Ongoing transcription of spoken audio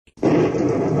Ranger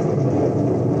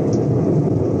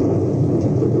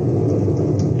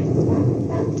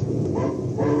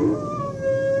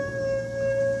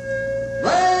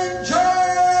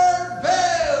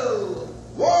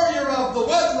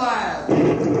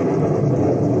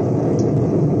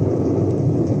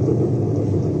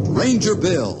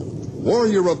Bill,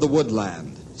 warrior of the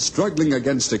woodland, struggling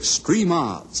against extreme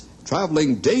odds,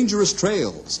 traveling dangerous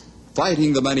trails,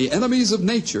 fighting the many enemies of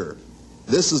nature.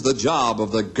 This is the job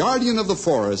of the guardian of the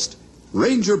forest,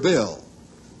 Ranger Bill.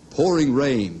 Pouring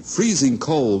rain, freezing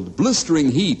cold,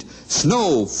 blistering heat,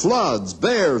 snow, floods,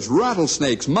 bears,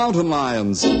 rattlesnakes, mountain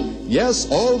lions.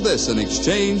 Yes, all this in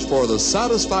exchange for the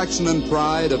satisfaction and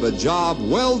pride of a job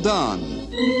well done.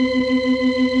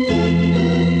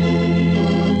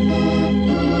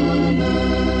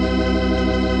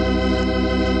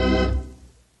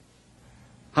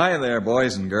 Hi there,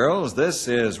 boys and girls. This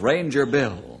is Ranger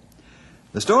Bill.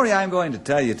 The story I'm going to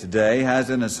tell you today has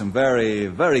in it some very,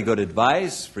 very good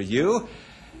advice for you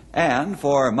and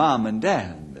for Mom and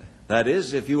Dad. That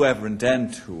is, if you ever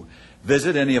intend to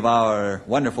visit any of our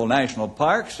wonderful national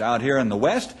parks out here in the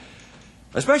West,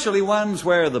 especially ones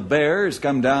where the bears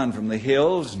come down from the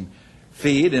hills and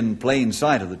feed in plain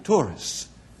sight of the tourists.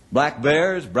 Black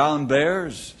bears, brown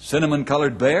bears,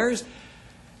 cinnamon-colored bears,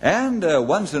 and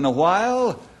once in a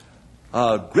while,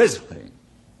 a grizzly.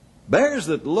 Bears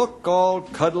that look all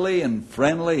cuddly and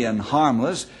friendly and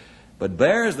harmless, but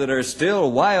bears that are still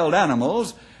wild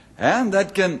animals and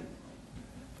that can...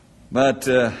 But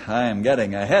I am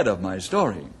getting ahead of my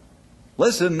story.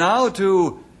 Listen now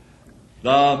to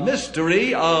The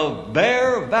Mystery of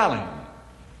Bear Valley.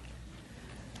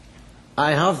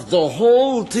 I have the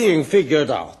whole thing figured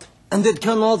out, and it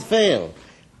cannot fail.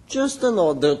 Just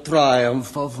another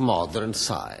triumph of modern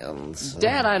science.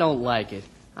 Dad, I don't like it.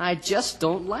 I just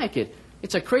don't like it.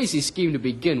 It's a crazy scheme to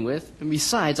begin with, and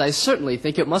besides, I certainly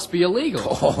think it must be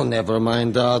illegal. Oh, never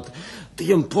mind that.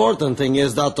 The important thing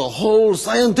is that the whole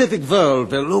scientific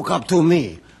world will look up to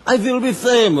me. I will be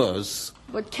famous.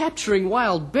 But capturing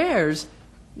wild bears,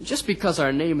 just because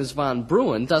our name is Von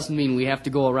Bruin, doesn't mean we have to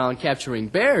go around capturing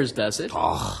bears, does it?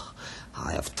 Oh,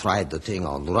 I have tried the thing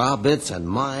on rabbits and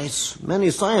mice.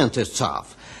 Many scientists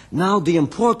have. Now the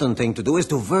important thing to do is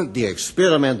to work the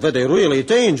experiment with a really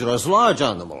dangerous large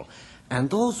animal. And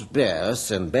those bears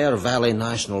in Bear Valley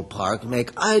National Park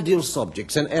make ideal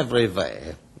subjects in every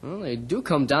way. Well, they do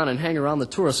come down and hang around the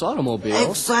tourist automobile.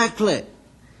 Exactly.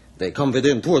 They come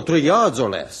within 2 or 3 yards or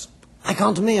less. I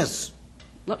can't miss.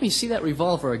 Let me see that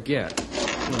revolver again.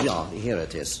 Yeah, here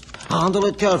it is. Handle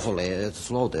it carefully.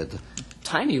 It's loaded.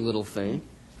 Tiny little thing.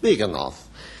 Big enough.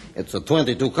 It's a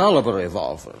 .22 caliber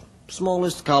revolver.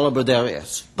 Smallest caliber there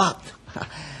is. But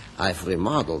I've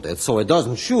remodeled it so it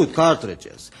doesn't shoot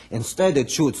cartridges. Instead,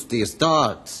 it shoots these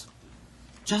darts.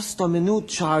 Just a minute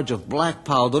charge of black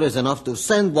powder is enough to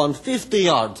send one 50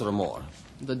 yards or more.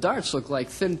 The darts look like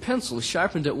thin pencils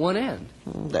sharpened at one end.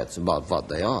 That's about what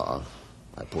they are.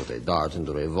 I put a dart in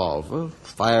the revolver,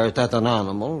 fire it at an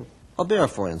animal, a bear,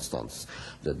 for instance.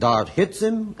 The dart hits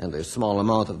him, and a small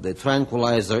amount of the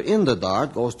tranquilizer in the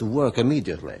dart goes to work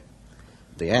immediately.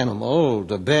 The animal,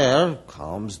 the bear,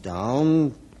 calms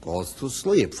down, goes to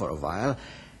sleep for a while,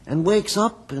 and wakes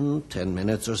up in 10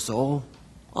 minutes or so,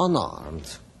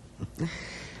 unarmed.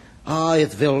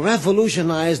 It will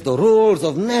revolutionize the rules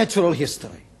of natural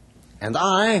history. And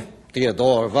I,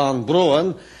 Theodore Von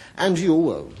Bruin, and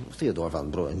you, Theodore Von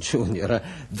Bruin, Jr.,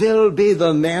 will be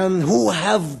the men who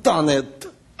have done it.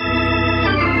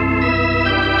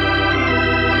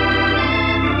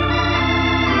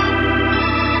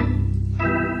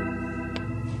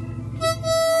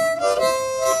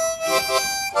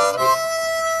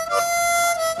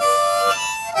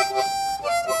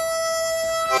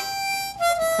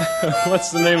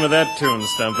 What's the name of that tune,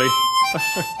 Stumpy?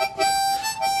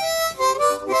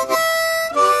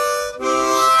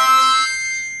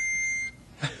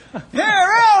 Yeah,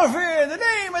 Ralphie, the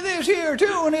name of this here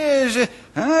tune is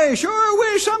I sure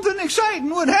wish something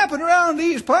exciting would happen around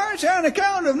these parts on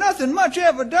account of nothing much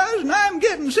ever does, and I'm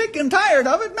getting sick and tired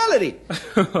of it, melody.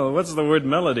 What's the word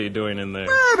melody doing in there?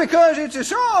 Because it's a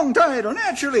song title,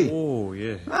 naturally. Oh,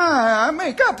 yeah. I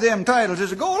make up them titles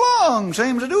as I go along,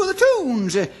 same as I do the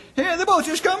tunes. They both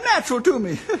just come natural to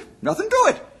me. Nothing to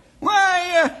it.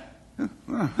 Why,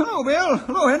 hello, Bill.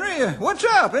 Hello, Henry. What's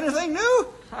up? Anything new?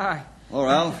 Hi. Hello,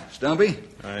 Ralph. Stumpy?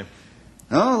 Hi.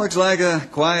 Oh, looks like a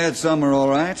quiet summer, all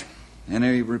right.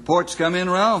 Any reports come in,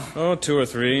 Ralph? Oh, 2 or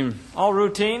 3. All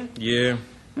routine? Yeah.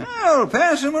 Well,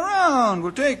 pass 'em around.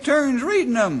 We'll take turns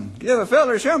reading 'em. Give a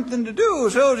feller something to do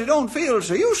so he don't feel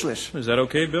so useless. Is that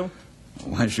okay, Bill?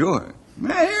 Why, sure.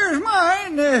 Here's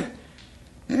mine.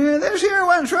 This here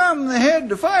one's from the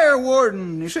head fire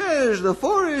warden. He says the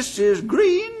forest is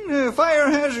green, fire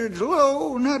hazards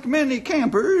low, not many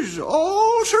campers,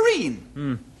 all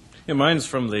serene. Yeah, mine's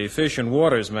from the Fish and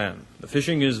Waters man. The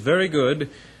fishing is very good.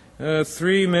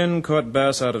 3 men caught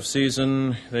bass out of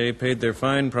season. They paid their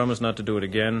fine, promised not to do it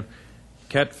again.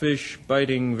 Catfish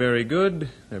biting very good.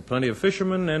 There are plenty of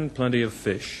fishermen and plenty of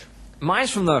fish.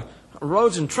 Mine's from the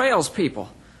roads and trails people.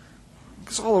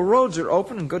 Because all the roads are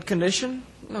open in good condition.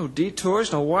 No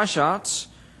detours, no washouts.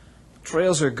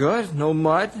 Trails are good, no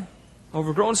mud.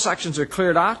 Overgrown sections are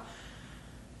cleared out.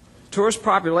 Tourist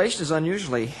population is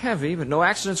unusually heavy, but no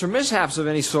accidents or mishaps of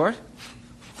any sort.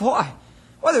 Why?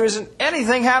 Well, there isn't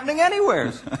anything happening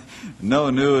anywhere. No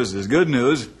news is good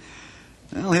news.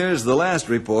 Well, here's the last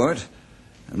report.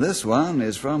 And this one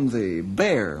is from the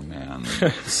Bear Man.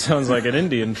 Sounds like an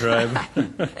Indian tribe.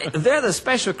 They're the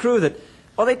special crew that,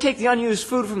 well, they take the unused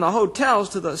food from the hotels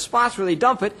to the spots where they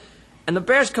dump it, and the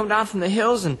bears come down from the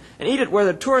hills and eat it where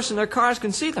the tourists in their cars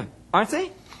can see them, aren't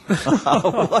they?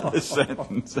 What a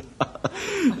sentence.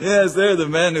 Yes, they're the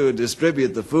men who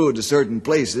distribute the food to certain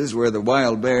places where the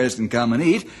wild bears can come and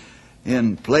eat,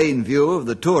 in plain view of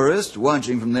the tourists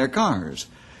watching from their cars.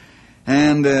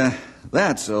 And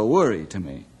that's a worry to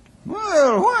me.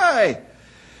 Well, why?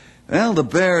 Well, the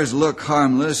bears look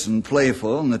harmless and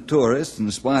playful, and the tourists, in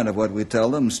spite of what we tell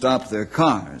them, stop their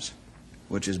cars,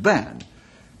 which is bad,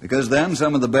 because then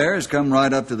some of the bears come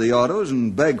right up to the autos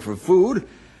and beg for food,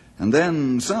 and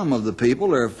then some of the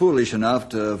people are foolish enough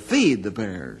to feed the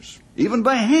bears, even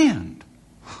by hand.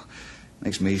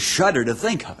 Makes me shudder to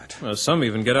think of it. Well, some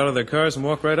even get out of their cars and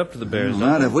walk right up to the bears.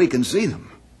 Not if we can see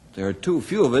them. There are too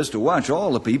few of us to watch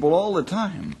all the people all the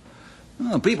time.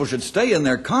 Well, people should stay in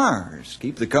their cars,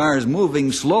 keep the cars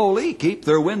moving slowly, keep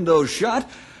their windows shut,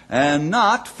 and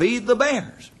not feed the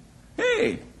bears.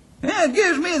 Hey, that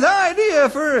gives me the idea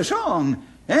for a song.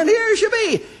 And here she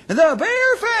be. The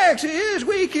bare facts is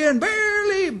we can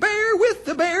barely bear with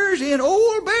the bears in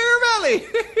Old Bear Valley.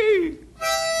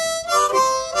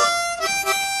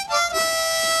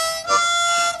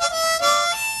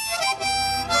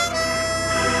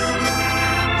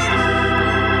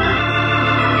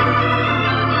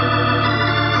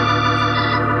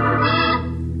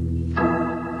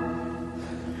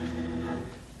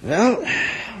 Well,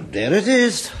 there it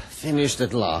is. Finished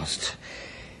at last.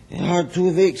 A hard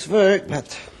 2 weeks' work,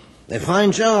 but a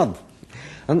fine job.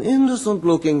 An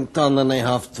innocent-looking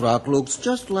 1.5-ton truck looks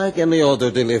just like any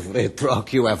other delivery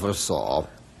truck you ever saw.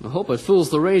 I hope it fools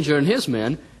the ranger and his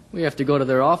men. We have to go to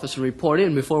their office and report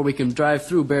in before we can drive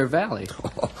through Bear Valley.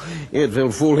 It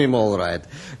will fool him all right.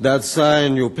 That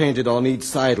sign you painted on each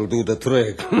side will do the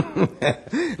trick.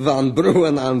 Van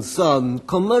Bruin and Son,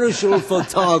 commercial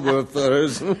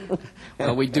photographers.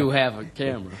 Well, we do have a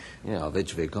camera. Yeah,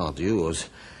 which we can't use.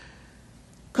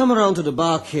 Come around to the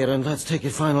back here and let's take a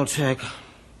final check.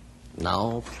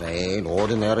 Now, plain,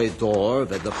 ordinary door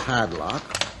with the padlock.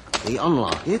 We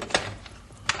unlock it.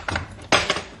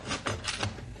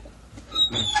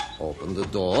 Open the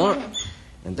door.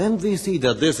 And then we see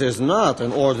that this is not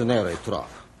an ordinary truck.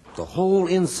 The whole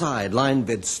inside lined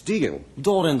with steel,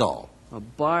 door and all. A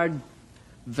barred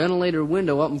ventilator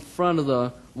window up in front of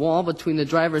the wall between the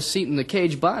driver's seat and the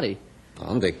cage body.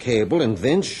 And the cable and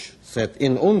winch set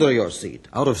in under your seat,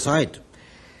 out of sight.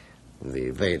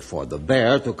 We wait for the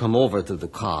bear to come over to the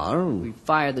car. We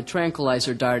fire the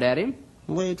tranquilizer dart at him.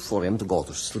 Wait for him to go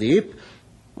to sleep.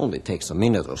 Only takes a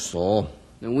minute or so.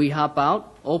 Then we hop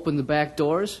out, open the back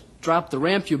doors, drop the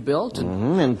ramp you built,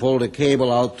 and... And pull the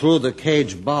cable out through the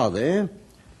cage body.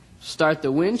 Start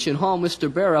the winch and haul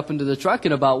Mr. Bear up into the truck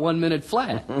in about 1 minute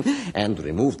flat. And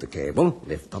remove the cable,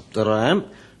 lift up the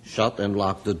ramp, shut and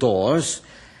lock the doors.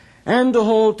 And the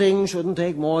whole thing shouldn't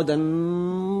take more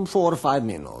than 4 or 5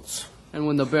 minutes. And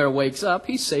when the bear wakes up,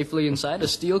 he's safely inside a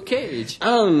steel cage.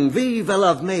 And we will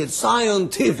have made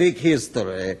scientific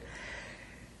history.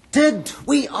 Ted,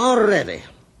 we are ready.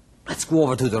 Let's go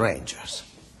over to the Rangers.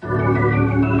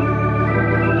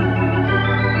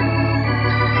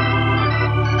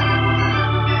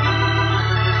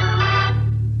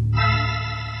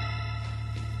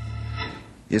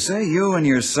 You say you and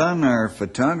your son are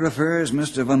photographers,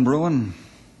 Mr. Van Bruin?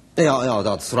 Yeah,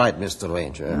 that's right, Mr.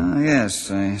 Ranger.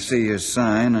 Yes, I see your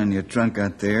sign on your trunk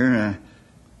out there.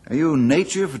 Are you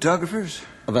nature photographers?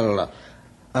 Well,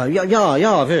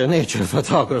 yeah, we're nature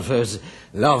photographers.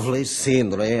 Lovely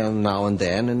scenery now and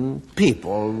then, and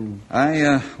people.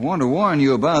 I want to warn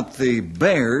you about the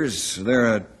bears.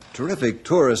 They're a terrific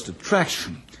tourist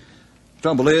attraction.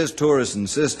 Trouble is, tourists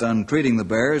insist on treating the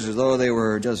bears as though they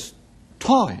were just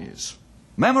toys.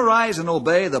 Memorize and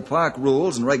obey the park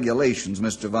rules and regulations,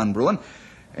 Mr. Van Bruin,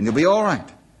 and you'll be all right.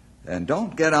 And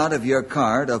don't get out of your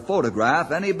car to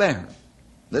photograph any bear.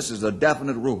 This is a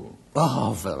definite rule.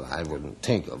 Oh, well, I wouldn't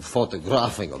think of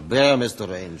photographing a bear, Mr.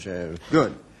 Ranger.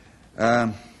 Good.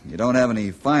 You don't have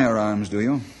any firearms, do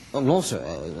you? Oh, no, sir.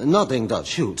 Nothing that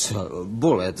shoots.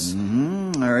 Bullets.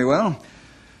 Very well.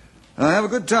 Have a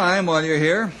good time while you're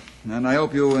here, and I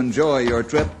hope you enjoy your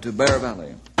trip to Bear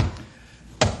Valley.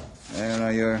 There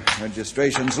are your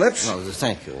registration slips. Oh,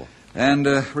 thank you. And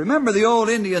remember the old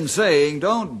Indian saying,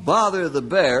 don't bother the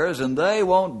bears and they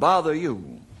won't bother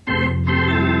you.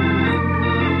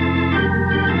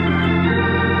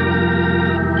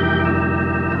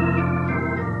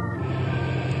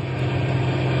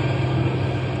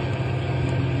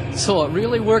 So it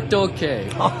really worked okay.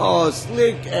 Oh,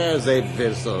 slick as a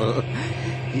whistle.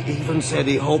 He even said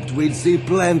he hoped we'd see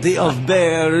plenty of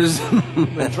bears.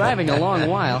 Been driving a long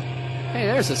while. Hey,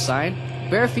 there's a sign.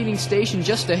 Bear feeding station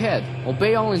just ahead.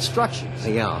 Obey all instructions.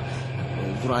 Yeah.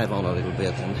 We'll drive on a little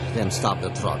bit and then stop the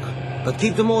truck. But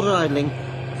keep the motor idling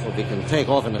so we can take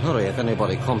off in a hurry if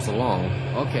anybody comes along.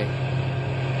 Okay.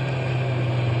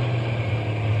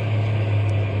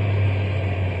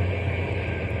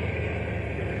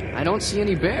 I don't see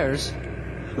any bears.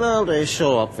 Well, they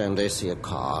show up when they see a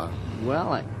car.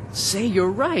 Well, say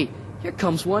you're right. Here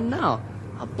comes one now.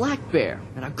 A black bear,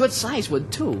 and a good sized one,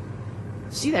 too.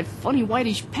 See that funny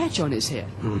whitish patch on his head?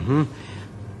 Mm-hmm.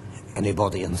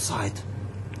 Anybody in sight?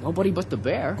 Nobody but the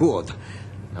bear. Good.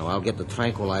 Now I'll get the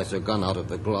tranquilizer gun out of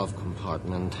the glove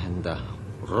compartment and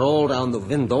roll down the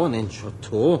window an inch or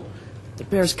two. The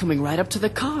bear's coming right up to the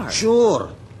car.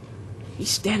 Sure. He's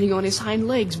standing on his hind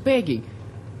legs, begging.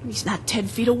 And he's not 10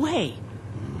 feet away.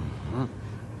 Mm-hmm.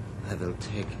 I will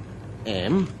take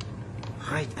aim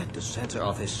right at the center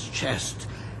of his chest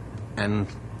and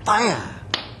fire.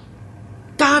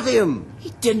 Got him! He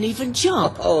didn't even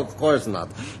jump. Oh, of course not.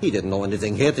 He didn't know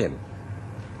anything hit him.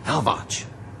 Now watch.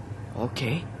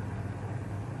 Okay.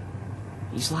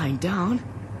 He's lying down.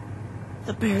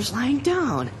 The bear's lying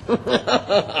down.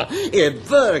 It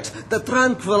works. The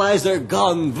tranquilizer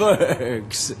gun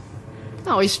works.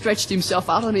 Now he's stretched himself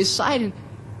out on his side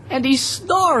and he's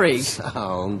snoring.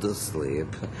 Sound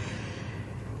asleep.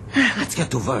 Let's get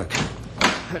to work.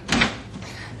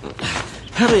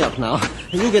 Hurry up now.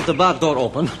 You get the back door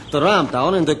open, the ramp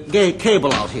down, and the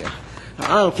cable out here.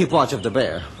 I'll keep watch of the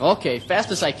bear. Okay, fast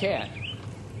as I can.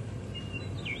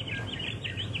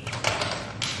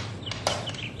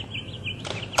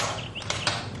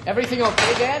 Everything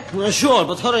okay, Dad? Sure,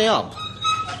 but hurry up.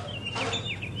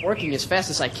 Working as fast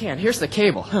as I can. Here's the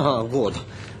cable. Oh, good.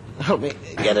 Help me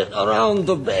get it around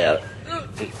the bear.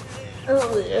 Okay, a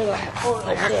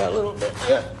little bit.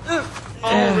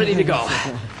 All ready to go.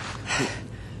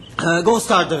 Go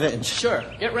start the winch. Sure,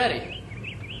 get ready.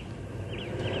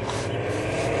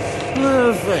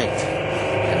 Perfect.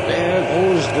 And there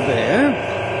goes the bear.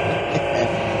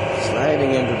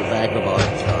 Sliding into the back of our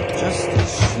truck, just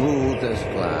as smooth as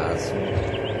glass.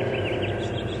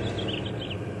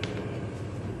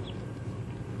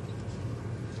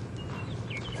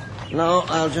 Now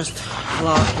I'll just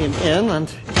lock him in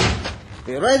and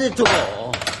be ready to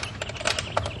go.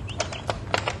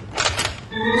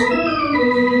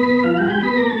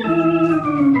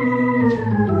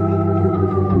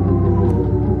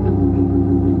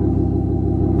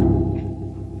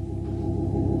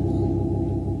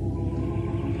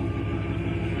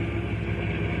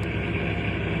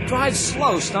 Drive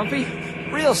slow, Stumpy.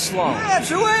 Real slow. That's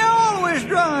the way I always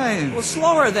drive. Well,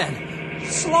 slower then.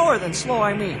 Slower than slow,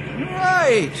 I mean.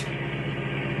 Right.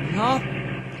 No,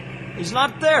 he's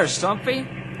not there, Stumpy.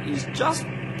 He's just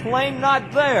plain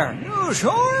not there. You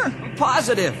sure? I'm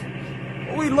positive.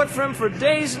 We looked for him for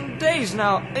days and days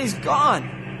now. He's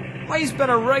gone. Why, he's been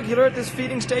a regular at this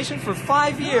feeding station for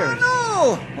 5 years.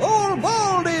 No, Old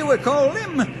Baldy, we called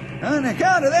him, on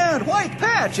account of that white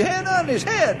patch he had on his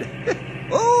head.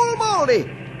 Old Baldy.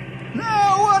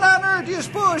 Now, what on earth do you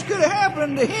suppose could have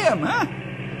happened to him, huh?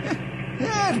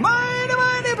 That's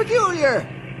mighty peculiar.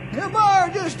 The bar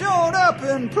just showed up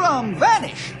and plumb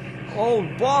vanished.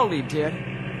 Old Baldy did.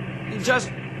 He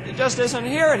just isn't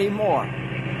here anymore.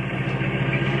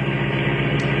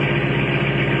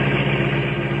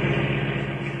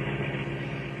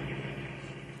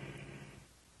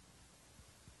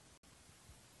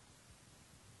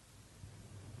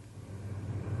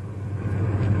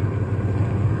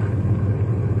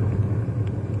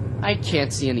 I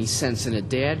can't see any sense in it,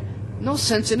 Dad. No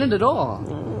sense in it at all.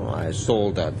 Oh, I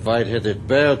sold that white-headed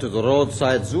bear to the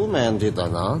roadside zoo man, did I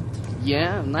not?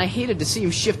 Yeah, and I hated to see him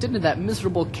shift into that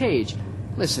miserable cage.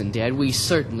 Listen, Dad, we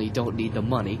certainly don't need the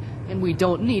money, and we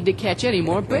don't need to catch any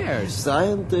more bears.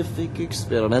 Scientific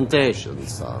experimentation,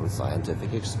 son.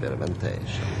 Scientific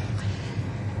experimentation.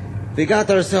 We got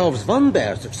ourselves one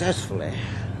bear successfully.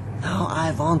 Now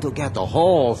I want to get the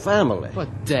whole family.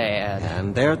 But, Dad...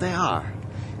 And there they are,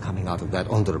 coming out of that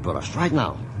underbrush right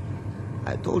now.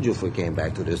 I told you if we came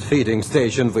back to this feeding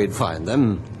station, we'd find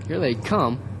them. Here they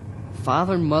come.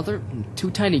 Father, mother, and 2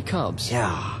 tiny cubs.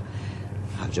 Yeah.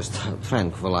 I've just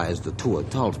tranquilized the 2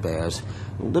 adult bears.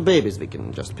 The babies we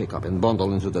can just pick up and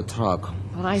bundle into the truck.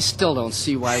 But I still don't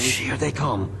see why we... Here they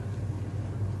come.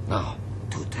 Now,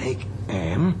 to take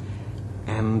aim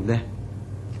and...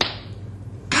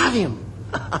 got him!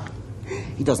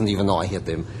 He doesn't even know I hit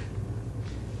him.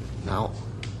 Now,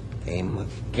 aim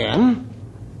again.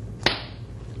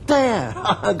 There!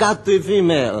 Got the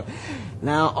female.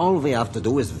 Now, all we have to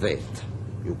do is wait.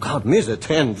 You can't miss it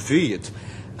 10 feet.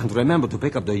 And remember to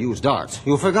pick up the used darts.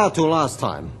 You forgot to last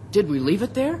time. Did we leave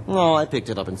it there? No, I picked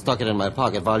it up and stuck it in my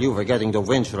pocket while you were getting the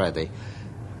winch ready.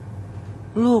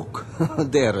 Look,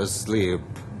 they're asleep.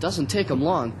 Doesn't take them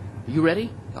long. You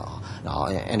ready? No,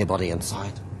 anybody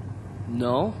inside?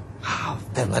 No.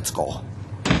 Then let's go.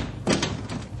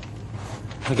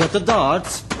 Get the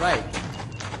darts. Right.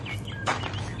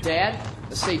 Dad?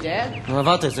 Say, Dad?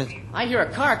 What is it? I hear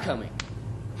a car coming.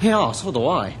 Yeah, so do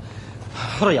I.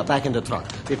 Hurry up, back in the truck.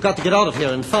 We've got to get out of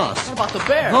here and fast. What about the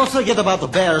bears? Don't forget about the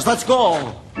bears. Let's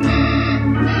go.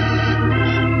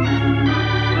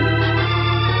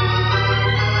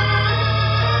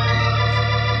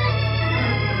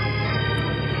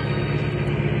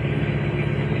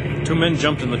 Two men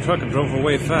jumped in the truck and drove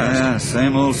away fast. Yeah,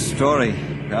 same old story.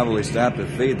 Probably stopped to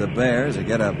feed the bears or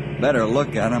get a better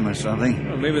look at them or something.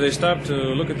 Well, maybe they stopped to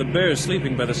look at the bears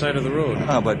sleeping by the side of the road.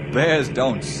 Oh, but bears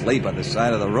don't sleep by the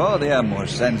side of the road. They have more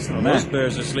sense than Those that.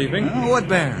 bears are sleeping. Oh, what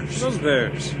bears? Those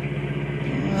bears.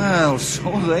 Well,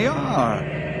 so they are.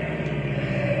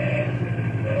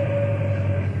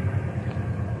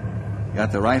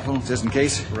 Got the rifle, just in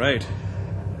case? Right.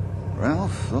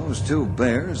 Ralph, those 2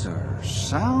 bears are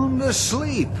sound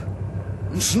asleep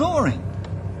and snoring.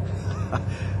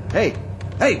 Hey,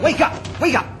 wake up!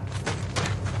 Wake up!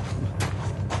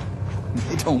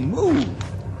 They don't move.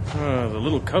 The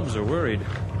little cubs are worried.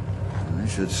 I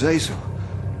should say so.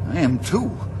 I am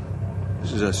too.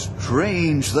 This is a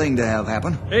strange thing to have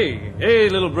happen. Hey,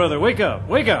 little brother, wake up,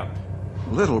 wake up!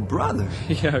 Little brother?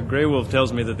 Yeah, Grey Wolf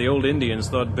tells me that the old Indians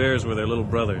thought bears were their little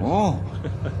brothers. Oh.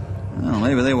 Well,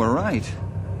 maybe they were right.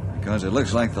 Because it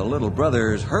looks like the little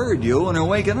brothers heard you and are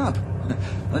waking up.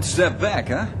 Let's step back,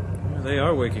 huh? They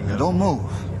are waking Now, up. don't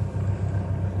move.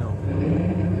 No.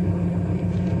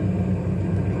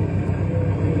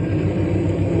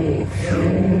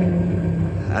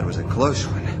 That was a close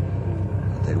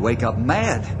one. They'd wake up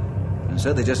mad.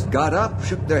 Instead, they just got up,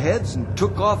 shook their heads, and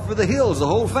took off for the hills, the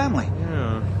whole family.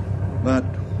 Yeah. But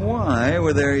why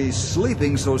were they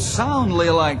sleeping so soundly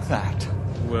like that?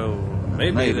 Well,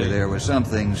 maybe there was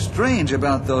something strange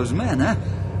about those men, huh?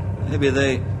 Maybe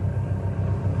they...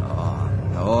 Oh,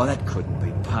 no, that couldn't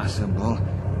be possible.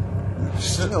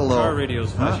 Still, though... Car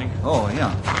radio's flashing. Huh? Oh,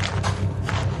 yeah.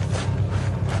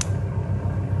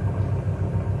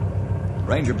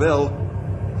 Ranger Bill,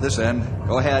 this end.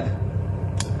 Go ahead.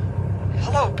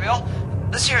 Hello, Bill.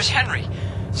 This here's Henry.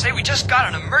 Say, we just got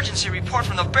an emergency report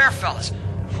from the bear fellas.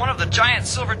 One of the giant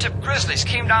silver-tipped grizzlies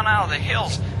came down out of the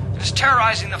hills and is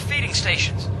terrorizing the feeding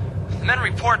stations. The men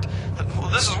report that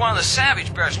this is one of the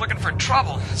savage bears looking for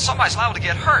trouble. Somebody's liable to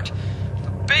get hurt. A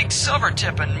big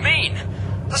silver-tip and mean.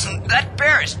 Listen, that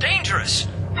bear is dangerous.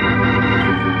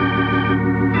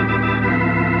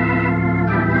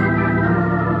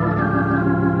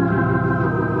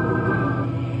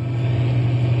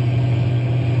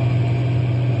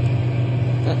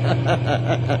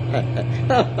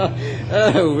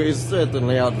 We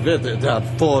certainly outwitted that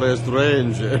forest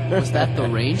ranger. Was that the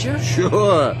ranger?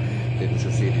 Sure. Didn't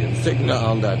you see the insignia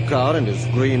on that car in his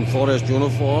green forest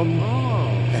uniform? Oh.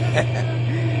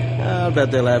 I'll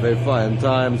bet they'll have a fine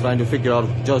time trying to figure out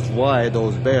just why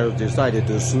those bears decided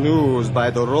to snooze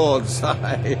by the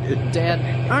roadside.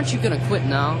 Dad, aren't you going to quit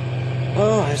now?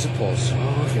 Oh, I suppose so.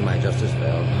 You might just as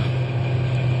well.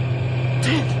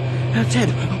 Ted,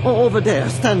 over there,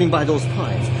 standing by those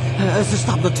pines.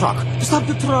 Stop the truck. Stop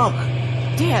the truck.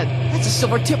 Dad, that's a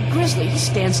silver-tipped grizzly. He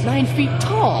stands 9 feet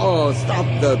tall. Oh, stop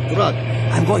the truck.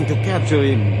 I'm going to capture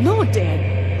him. No,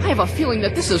 Dad. I have a feeling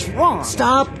that this is wrong.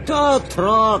 Stop the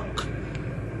truck.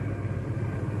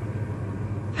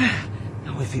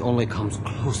 Now, if he only comes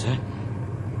closer.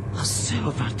 A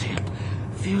silver-tip.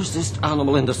 Fiercest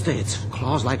animal in the States.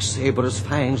 Claws like sabers,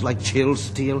 fangs like chilled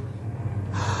steel.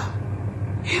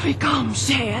 Here he comes.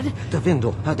 Dad? The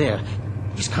window, there.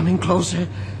 He's coming closer.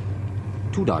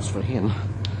 2 darts for him.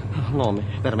 No,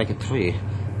 better make it 3.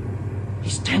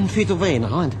 He's 10 feet away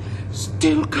now and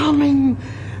still coming.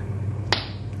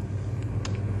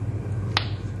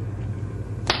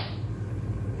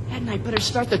 Hadn't I better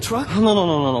start the truck?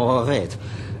 No, wait.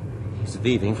 He's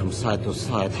weaving from side to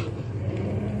side.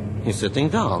 He's sitting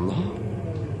down.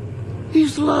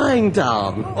 He's lying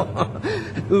down.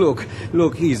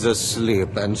 Look, he's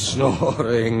asleep and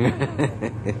snoring.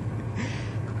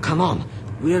 Come on.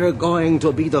 We're going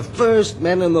to be the first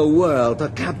men in the world to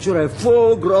capture a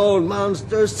full-grown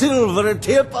monster silver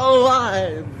tip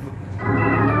alive.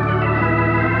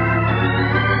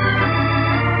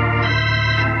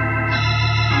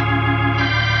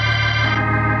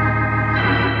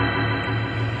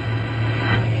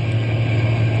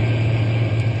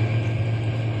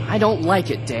 I don't like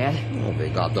it, Dad. Well, we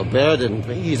got the bear, didn't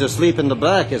we? He's asleep in the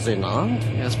back, is he not?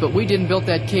 Yes, but we didn't build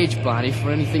that cage body for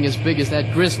anything as big as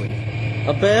that grizzly.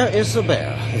 A bear is a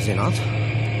bear, is he not?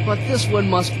 But this one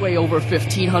must weigh over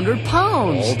 1,500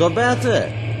 pounds. All the better.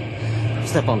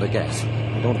 Step on the gas.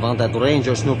 I don't want that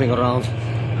ranger snooping around.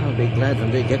 I'll be glad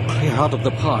when they get clear out of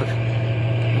the park.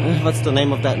 What's the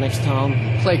name of that next town?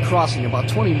 Clay Crossing, about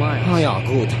 20 miles. Oh, yeah,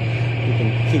 good. We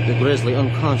can keep the grizzly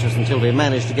unconscious until we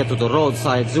manage to get to the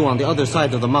roadside zoo on the other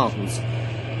side of the mountains.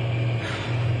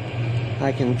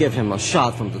 I can give him a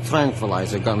shot from the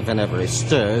tranquilizer gun whenever he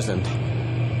stirs, and...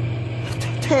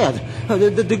 Ted,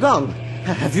 the gun.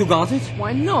 Have you got it?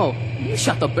 Why, no. You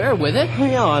shot the bear with it.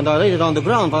 Yeah, and I laid it on the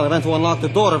ground while I went to unlock the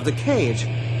door of the cage.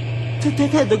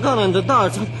 Ted, the gun and the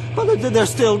darts, well, they're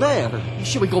still there.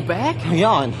 Should we go back?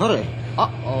 Yeah, and hurry.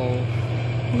 Uh-oh.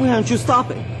 Why aren't you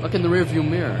stopping? Look in the rearview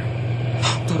mirror.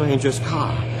 The ranger's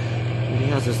car. He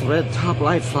has his red top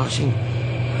light flashing.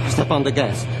 Step on the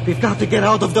gas. We've got to get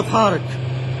out of the park.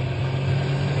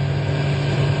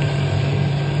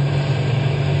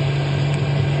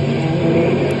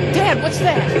 Dad, what's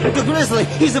that? The grizzly.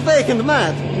 He's awake and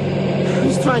mad.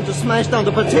 He's trying to smash down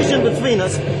the partition between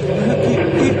us.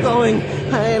 Keep going.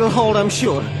 It'll hold, I'm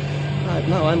sure. Right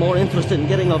now, I'm more interested in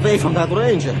getting away from that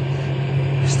ranger.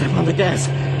 Step on the gas.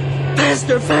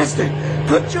 Faster.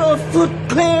 Put your foot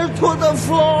clear to the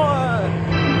floor.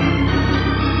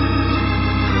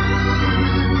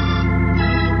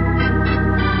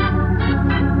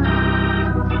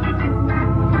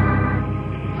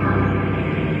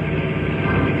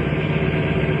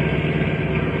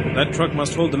 That truck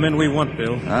must hold the men we want,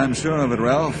 Bill. I'm sure of it,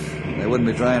 Ralph. They wouldn't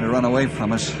be trying to run away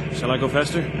from us. Shall I go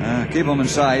faster? Keep them in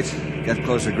sight. Get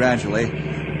closer gradually.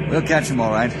 We'll catch them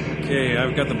all right. Okay,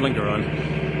 I've got the blinker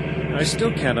on. I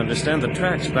still can't understand the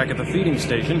tracks back at the feeding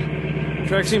station. The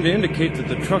tracks seem to indicate that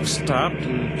the truck stopped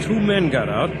and 2 men got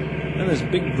out. Then this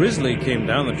big grizzly came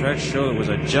down. The tracks show it was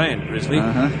a giant grizzly.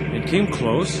 It came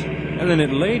close, and then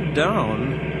it laid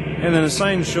down, and then the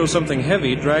signs show something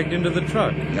heavy dragged into the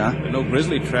truck. Yeah? There are no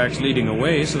grizzly tracks leading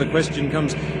away, so the question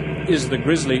comes, is the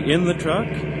grizzly in the truck?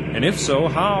 And if so,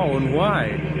 how and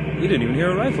why? We didn't even hear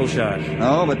a rifle shot.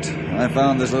 No, but I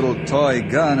found this little toy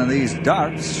gun and these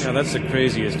darts. Yeah, that's the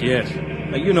craziest yet.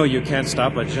 You know you can't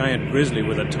stop a giant grizzly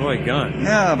with a toy gun.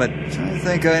 Yeah, but I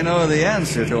think I know the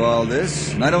answer to all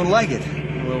this, and I don't like it.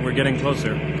 Well, we're getting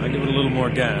closer. I'll give it a little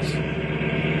more gas.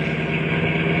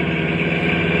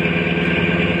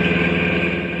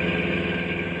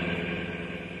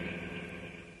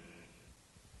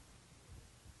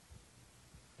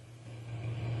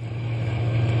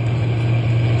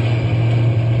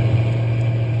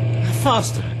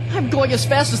 Faster. I'm going as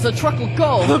fast as the truck will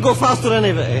go. We'll go faster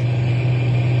anyway.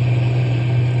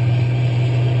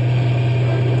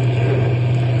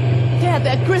 Dad,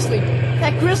 that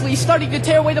grizzly's starting to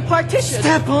tear away the partition.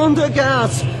 Step on the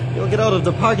gas. You'll get out of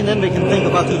the park and then we can think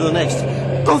about to the next.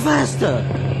 Go faster.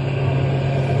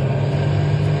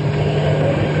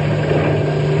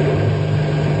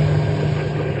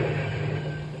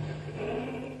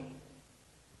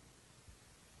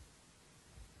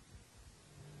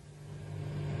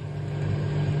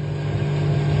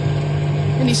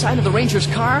 Any sign of the ranger's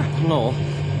car? No.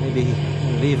 Maybe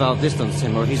leave outdistance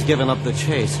him or he's given up the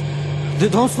chase.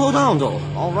 Don't slow down, though.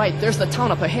 All right, there's the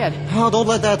town up ahead. Oh, don't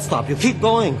let that stop you. Keep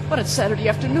going. But it's Saturday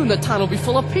afternoon. The town will be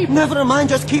full of people. Never mind,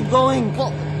 just keep going.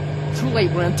 Well, too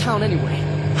late. We're in town anyway.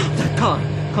 That car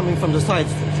coming from the side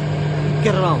street.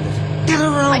 Get around it. Get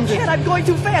around it. I can't. I'm going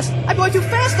too fast. I'm going too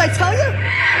fast, I tell you.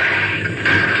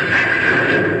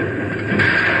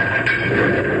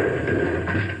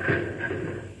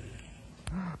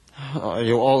 Are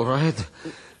you all right?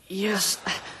 Yes.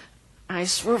 I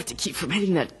swerved to keep from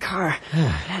hitting that car. It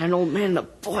had an old man and a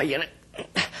boy in it.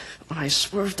 When I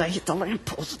swerved, I hit the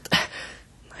lamppost.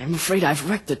 I'm afraid I've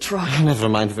wrecked the truck. Never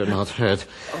mind, we're not hurt.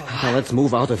 Now let's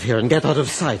move out of here and get out of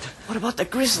sight. What about the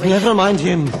grizzly? Never mind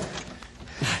him.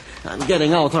 I'm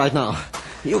getting out right now.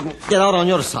 You get out on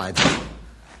your side.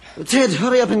 Ted,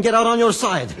 hurry up and get out on your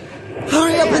side.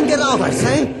 Hurry up and get out, I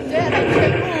say. Dad, I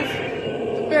can't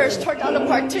move. The bear's tore down the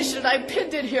partition and I'm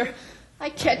pinned in here.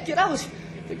 I can't get out.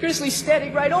 The grizzly's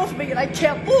standing right over me and I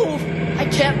can't move. I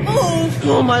can't move.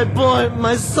 Oh, my boy,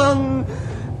 my son.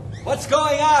 What's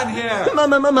going on here?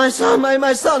 My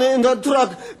son in the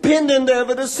truck, pinned in there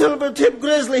with a silver-tipped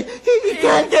grizzly. He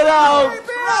can't get out.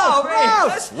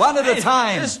 Ralph! One at a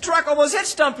time. This truck almost hit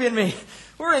Stumpy and me.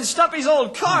 We're in Stumpy's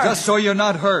old car. Just so you're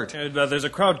not hurt. There's a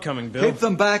crowd coming, Bill. Keep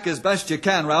them back as best you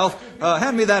can, Ralph.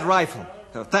 Hand me that rifle.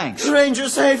 Thanks. Ranger,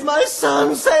 save my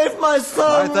son. Save my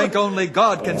son. I think only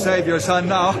God can save your son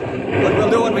now. But we'll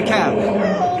do what we can.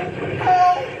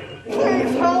 Help!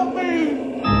 Please help me.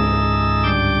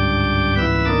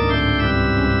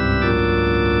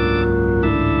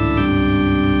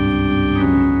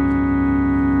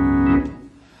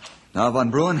 Now,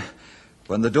 Von Bruin,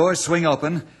 when the doors swing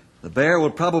open, the bear will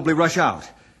probably rush out,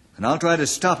 and I'll try to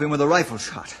stop him with a rifle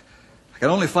shot. I can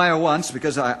only fire once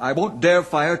because I won't dare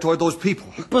fire toward those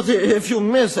people. But if you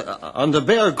miss and the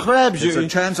bear grabs you... It's a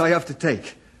chance I have to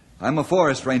take. I'm a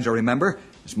forest ranger, remember?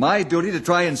 It's my duty to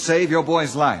try and save your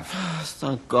boy's life.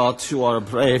 Thank God you are a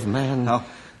brave man. Now,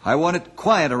 I want it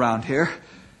quiet around here.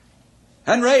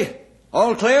 Henry,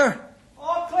 all clear?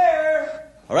 All clear.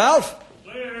 Ralph?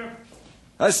 Clear.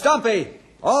 Stumpy,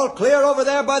 all clear over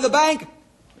there by the bank?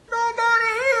 Nobody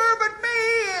here but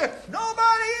me.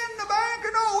 Nobody in the bank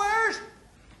or nowheres.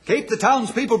 Keep the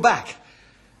townspeople back.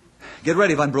 Get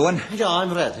ready, Von Bruin. Yeah,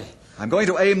 I'm ready. I'm going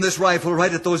to aim this rifle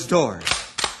right at those doors.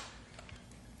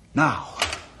 Now.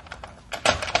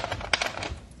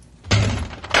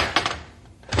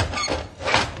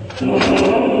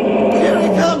 Here he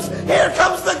comes! Here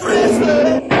comes the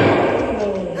grizzly!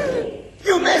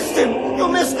 You missed him! You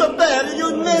missed the bear!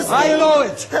 You missed him! I know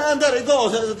it! And there he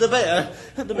goes, the bear.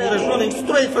 The bear is running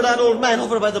straight for that old man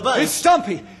over by the bank. It's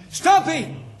Stumpy!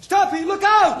 Stumpy! Stumpy, look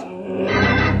out! Stumpy, look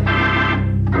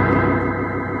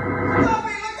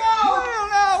out! Well,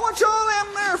 now, what's all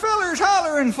them there fellers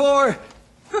hollering for?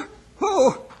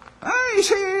 Oh, I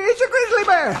see. It's a grizzly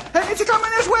bear, and it's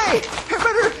coming this way.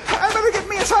 I better get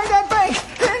me inside that bank,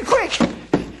 and quick.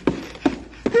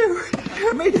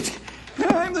 I made it.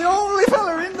 I'm the only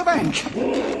feller in the bank.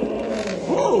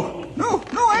 Oh, no,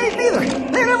 I ain't neither.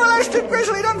 That everlasting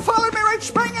grizzly done followed me right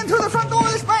spang in through the front door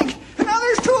of this bank. And now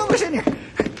there's two of us in here.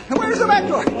 And where's the back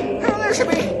door? There should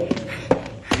be.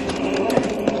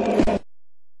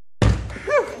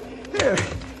 There.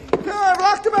 Now I've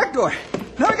locked the back door.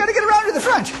 Now I gotta get around to the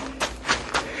front.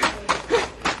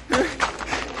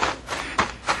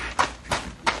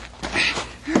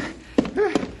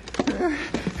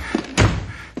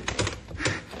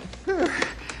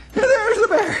 There's the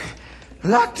bear,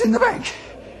 locked in the bank.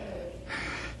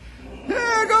 Go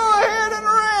ahead and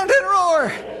rant and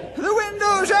roar. The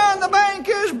windows on the bank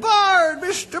is barred,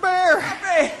 Mr. Bear.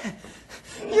 Hey,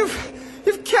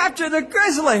 you've captured the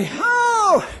grizzly.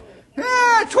 Oh,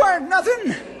 that weren't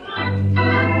nothing.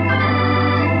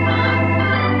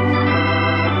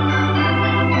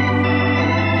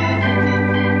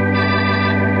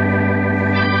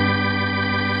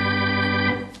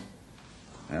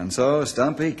 And so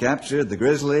Stumpy captured the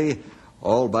grizzly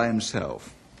all by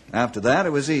himself. After that,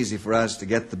 it was easy for us to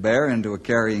get the bear into a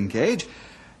carrying cage,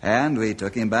 and we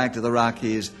took him back to the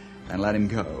Rockies and let him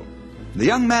go. The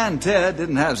young man, Ted,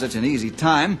 didn't have such an easy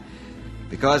time.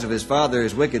 Because of his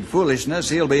father's wicked foolishness,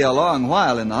 he'll be a long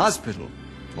while in the hospital.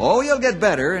 Oh, he'll get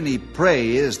better, and he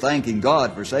prays, thanking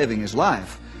God for saving his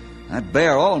life. That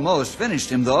bear almost finished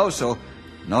him, though, so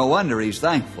no wonder he's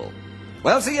thankful.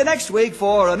 Well, see you next week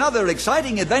for another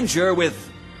exciting adventure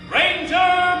with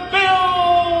Ranger Bill!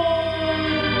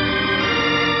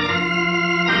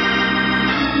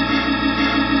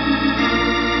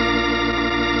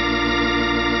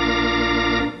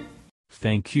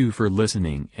 Thank you for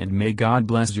listening and may God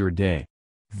bless your day.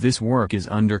 This work is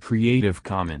under Creative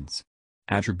Commons.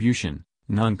 Attribution,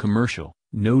 non-commercial,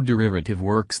 no derivative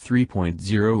works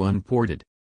 3.0 unported.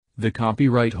 The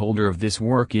copyright holder of this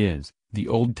work is the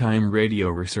Old Time Radio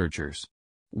Researchers.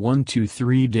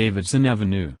 123 Davidson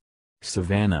Avenue,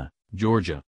 Savannah,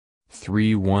 Georgia.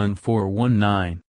 31419.